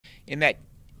In that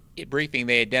briefing,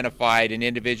 they identified an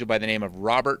individual by the name of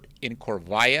Robert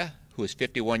Incorvaia, who is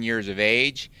 51 years of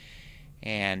age,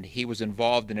 and he was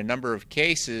involved in a number of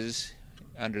cases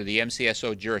under the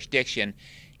MCSO jurisdiction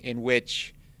in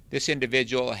which this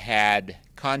individual had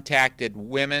contacted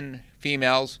women,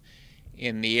 females,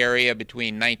 in the area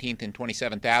between 19th and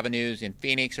 27th Avenues in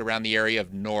Phoenix, around the area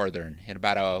of Northern, in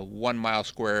about a 1 mile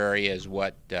square area is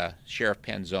what Sheriff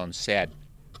Penzone said.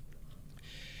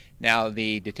 Now,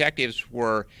 the detectives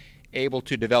were able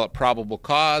to develop probable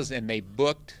cause, and they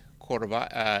booked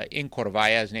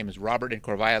Incorvaia. His name is Robert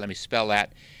Incorvaia. Let me spell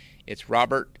that. It's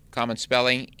Robert, common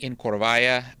spelling,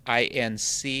 Incorvaia,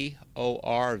 I-N-C-O-R-V-A-I-A.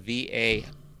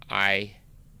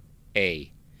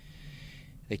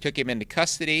 They took him into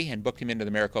custody and booked him into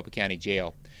the Maricopa County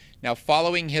Jail. Now,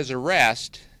 following his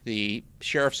arrest, the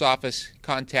sheriff's office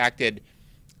contacted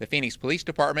the Phoenix Police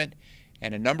Department,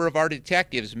 and a number of our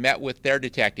detectives met with their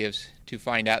detectives to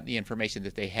find out the information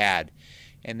that they had.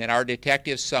 And then our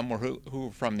detectives, some were who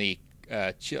were from the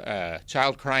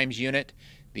Child Crimes Unit,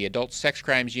 the Adult Sex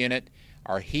Crimes Unit,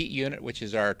 our HEAT Unit, which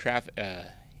is our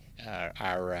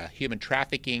human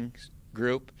trafficking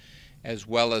group, as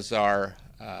well as our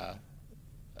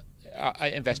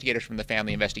investigators from the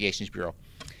Family Investigations Bureau.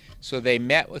 So they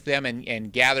met with them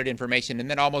and gathered information, and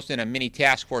then almost in a mini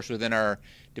task force within our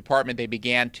department, they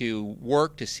began to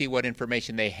work to see what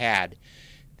information they had,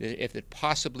 if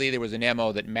possibly there was an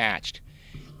MO that matched.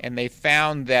 And they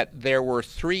found that there were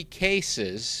 3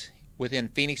 cases within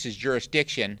Phoenix's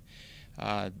jurisdiction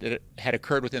that had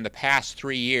occurred within the past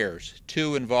 3 years,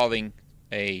 2 involving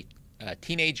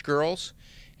teenage girls,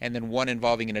 and then 1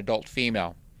 involving an adult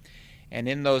female. And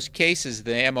in those cases,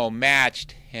 the MO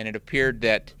matched, and it appeared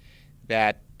that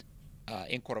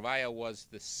Incorvaia was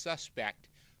the suspect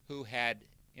who had,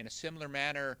 in a similar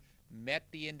manner, met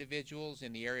the individuals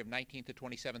in the area of 19th to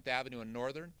 27th Avenue and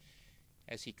Northern.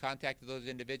 As he contacted those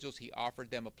individuals, he offered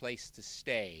them a place to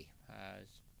stay.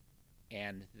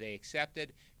 And they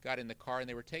accepted, got in the car, and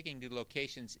they were taken to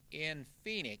locations in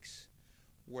Phoenix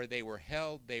where they were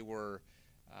held, they were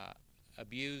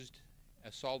abused,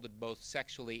 assaulted both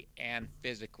sexually and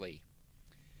physically.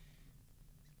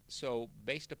 So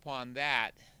based upon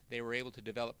that, they were able to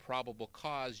develop probable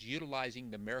cause utilizing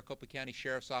the Maricopa County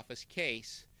Sheriff's Office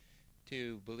case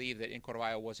to believe that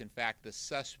Incorvaia was in fact the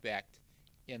suspect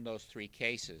in those 3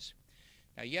 cases.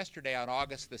 Now, yesterday on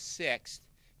August the 6th,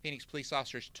 Phoenix police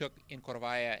officers took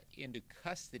Incorvaia into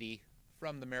custody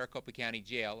from the Maricopa County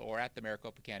Jail, or at the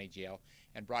Maricopa County Jail,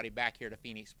 and brought him back here to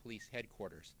Phoenix Police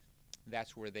Headquarters.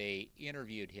 That's where they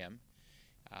interviewed him.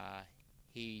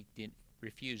 He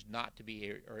refused not to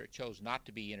be, or chose not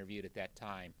to be interviewed at that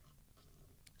time.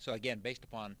 So again, based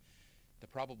upon the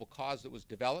probable cause that was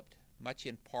developed, much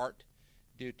in part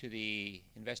due to the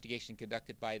investigation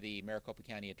conducted by the Maricopa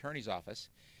County Attorney's Office,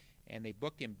 and they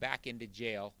booked him back into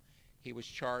jail. He was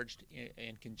charged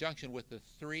in conjunction with the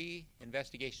 3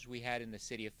 investigations we had in the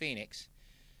city of Phoenix,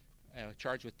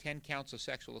 charged with 10 counts of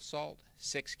sexual assault,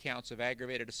 6 counts of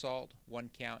aggravated assault, 1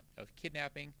 count of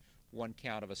kidnapping, 1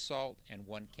 count of assault, and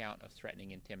 1 count of threatening,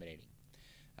 intimidating.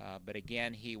 But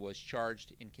again, he was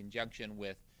charged in conjunction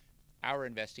with our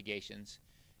investigations,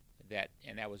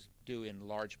 and that was due in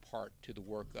large part to the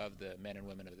work of the men and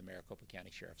women of the Maricopa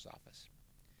County Sheriff's Office.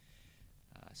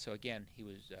 So again,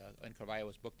 Incorvaia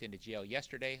was booked into jail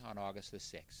yesterday on August the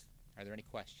 6th. Are there any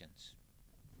questions?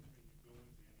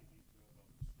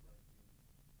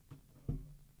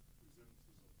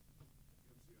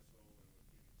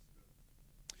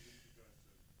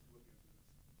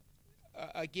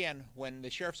 Again, when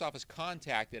the Sheriff's Office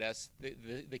contacted us,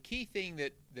 the key thing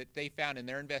that they found in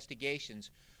their investigations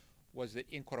was that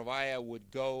Incorvaia would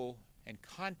go and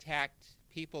contact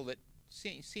people that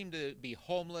seemed to be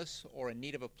homeless or in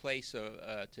need of a place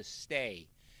to stay.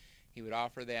 He would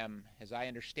offer them, as I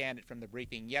understand it from the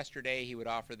briefing yesterday, he would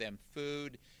offer them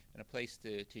food and a place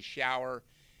to shower,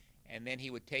 and then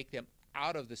he would take them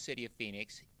out of the city of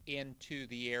Phoenix into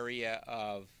the area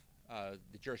of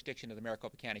the jurisdiction of the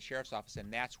Maricopa County Sheriff's Office,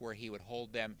 and that's where he would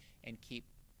hold them and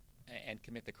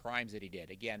commit the crimes that he did.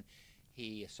 Again,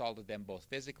 he assaulted them both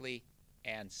physically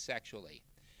and sexually.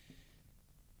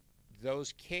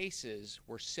 Those cases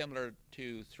were similar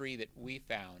to 3 that we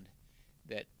found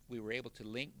that we were able to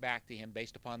link back to him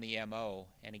based upon the MO,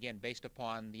 and again, based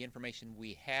upon the information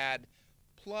we had,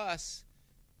 plus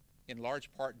in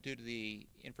large part due to the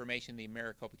information the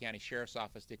Maricopa County Sheriff's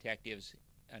Office detectives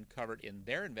uncovered in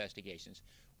their investigations,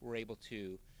 were able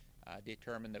to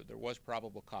determine that there was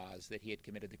probable cause that he had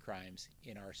committed the crimes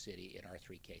in our city in our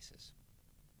 3 cases.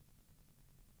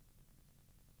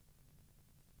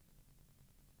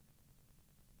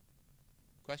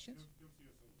 Questions?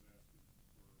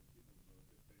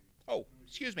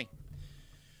 Excuse me.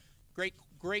 Great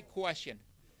question.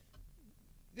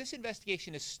 This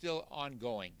investigation is still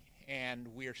ongoing, and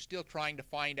we are still trying to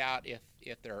find out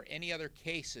if there are any other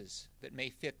cases that may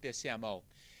fit this MO.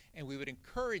 And we would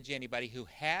encourage anybody who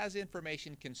has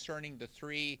information concerning the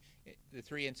three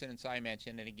incidents I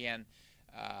mentioned, and again,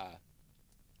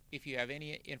 if you have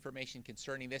any information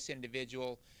concerning this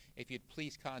individual, if you'd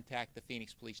please contact the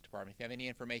Phoenix Police Department. If you have any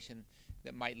information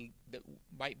that might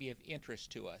be of interest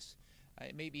to us,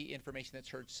 it may be information that's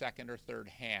heard second or third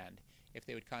hand. If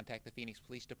they would contact the Phoenix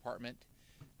Police Department,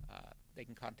 they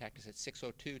can contact us at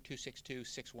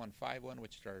 602-262-6151,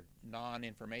 which is our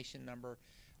non-information number,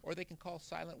 or they can call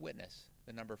Silent Witness.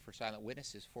 The number for Silent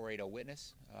Witness is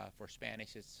 480-WITNESS. For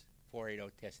Spanish, it's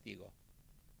 480-TESTIGO.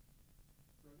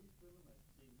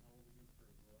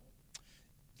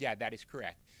 Yeah, that is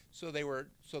correct. So the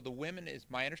women, is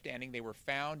my understanding, they were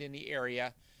found in the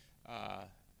area,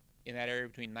 in that area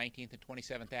between 19th and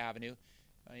 27th Avenue.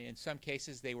 In some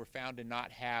cases, they were found to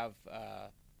not have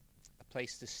a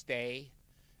place to stay.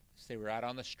 So they were out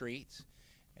on the streets,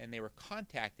 and they were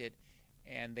contacted,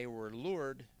 and they were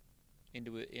lured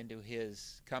into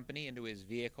his company, into his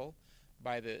vehicle,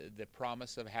 by the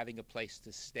promise of having a place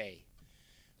to stay.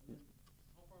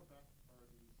 How far back are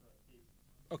these cases?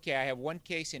 Okay, I have one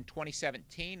case in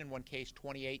 2017 and one case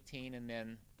 2018, and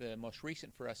then the most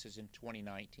recent for us is in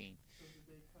 2019. So did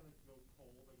they kind of go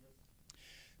cold, I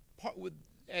guess?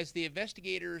 As the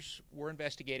investigators were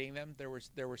investigating them, there were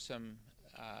some,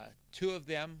 two of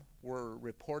them were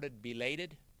reported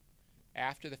belated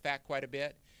after the fact quite a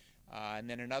bit, and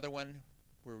then another one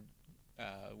we're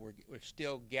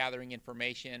still gathering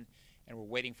information, and we're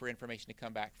waiting for information to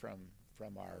come back from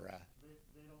our.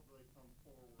 They don't really come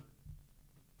forward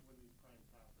when these crimes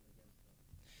happen against them.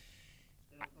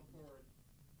 They don't come forward.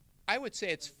 I would say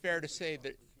it's fair to say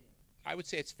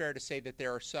that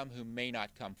there are some who may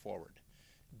not come forward,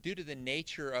 due to the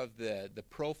nature of the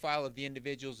profile of the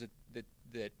individuals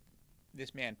that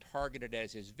this man targeted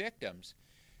as his victims.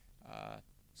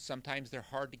 Sometimes they're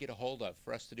hard to get a hold of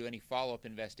for us to do any follow-up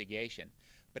investigation.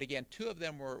 But again, two of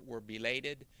them were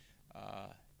belated,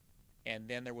 and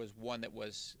then there was one that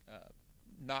was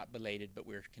not belated, but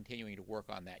we're continuing to work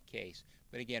on that case.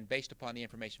 But again, based upon the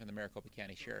information from the Maricopa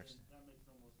County Sheriff's. That makes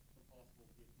it almost impossible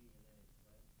to get DNA,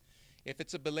 right? If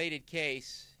it's a belated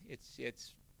case,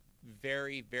 it's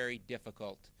very, very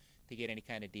difficult to get any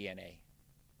kind of DNA.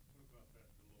 What about the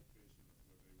location of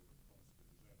where they were posted?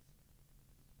 Is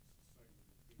that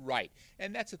Right,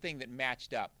 and that's the thing that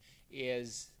matched up,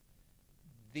 is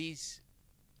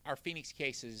our Phoenix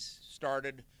cases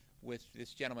started with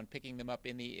this gentleman picking them up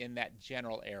in that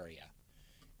general area,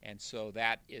 and so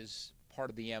that is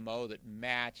part of the MO that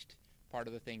matched part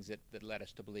of the things that led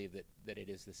us to believe that it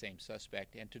is the same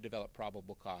suspect, and to develop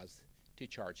probable cause to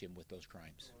charge him with those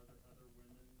crimes. So are there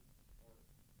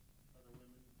other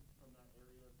women from that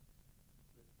area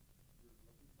that you're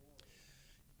looking for? Or?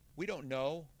 We don't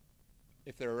know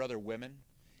if there are other women,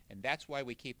 and that's why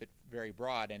we keep it very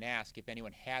broad and ask if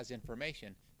anyone has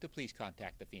information to please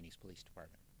contact the Phoenix Police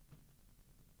Department.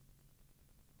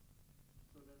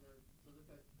 So then this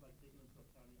guy's like taking them to a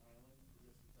county island, I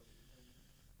guess, is that what you're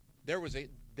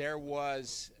saying? There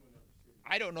was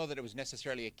I don't know that it was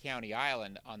necessarily a county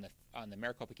island on the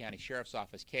Maricopa County Sheriff's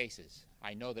Office cases.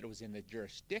 I know that it was in the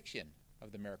jurisdiction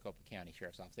of the Maricopa County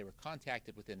Sheriff's Office. They were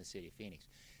contacted within the city of Phoenix.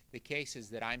 The cases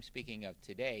that I'm speaking of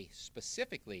today,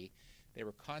 specifically, they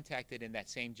were contacted in that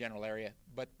same general area,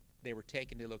 but they were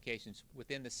taken to locations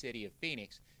within the city of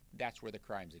Phoenix. That's where the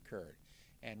crimes occurred.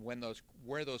 And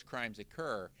where those crimes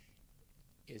occur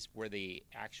is where the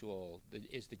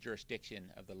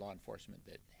jurisdiction of the law enforcement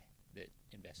that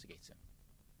investigates them.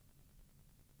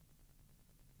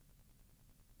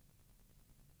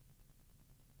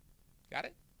 Got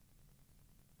it?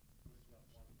 Just got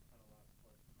one kind of last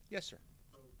question. Yes, sir.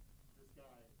 So this guy,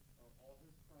 are all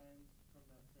his crimes from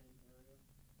that same area,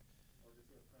 or does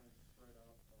he have crimes spread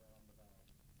out around the valley?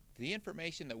 The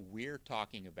information that we're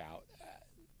talking about,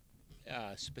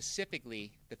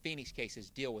 specifically the Phoenix cases,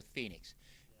 deal with Phoenix.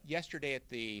 Yeah. Yesterday at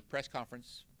the press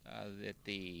conference that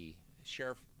the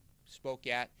sheriff spoke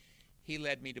at, he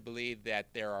led me to believe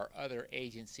that there are other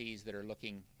agencies that are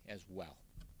looking as well.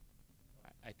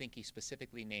 I think he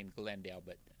specifically named Glendale,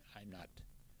 but I'm not.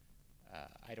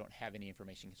 I don't have any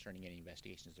information concerning any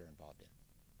investigations they're involved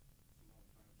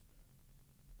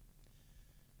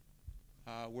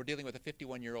in. We're dealing with a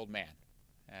 51-year-old man,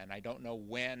 and I don't know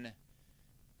when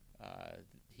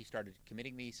he started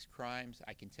committing these crimes.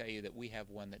 I can tell you that we have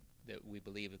one that we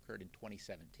believe occurred in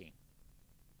 2017.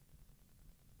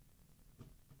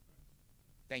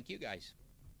 Thank you, guys.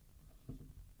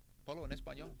 Polo en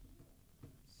español.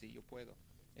 Si yo puedo.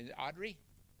 And Audrey?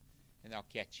 And I'll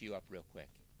catch you up real quick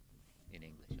in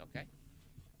English, okay?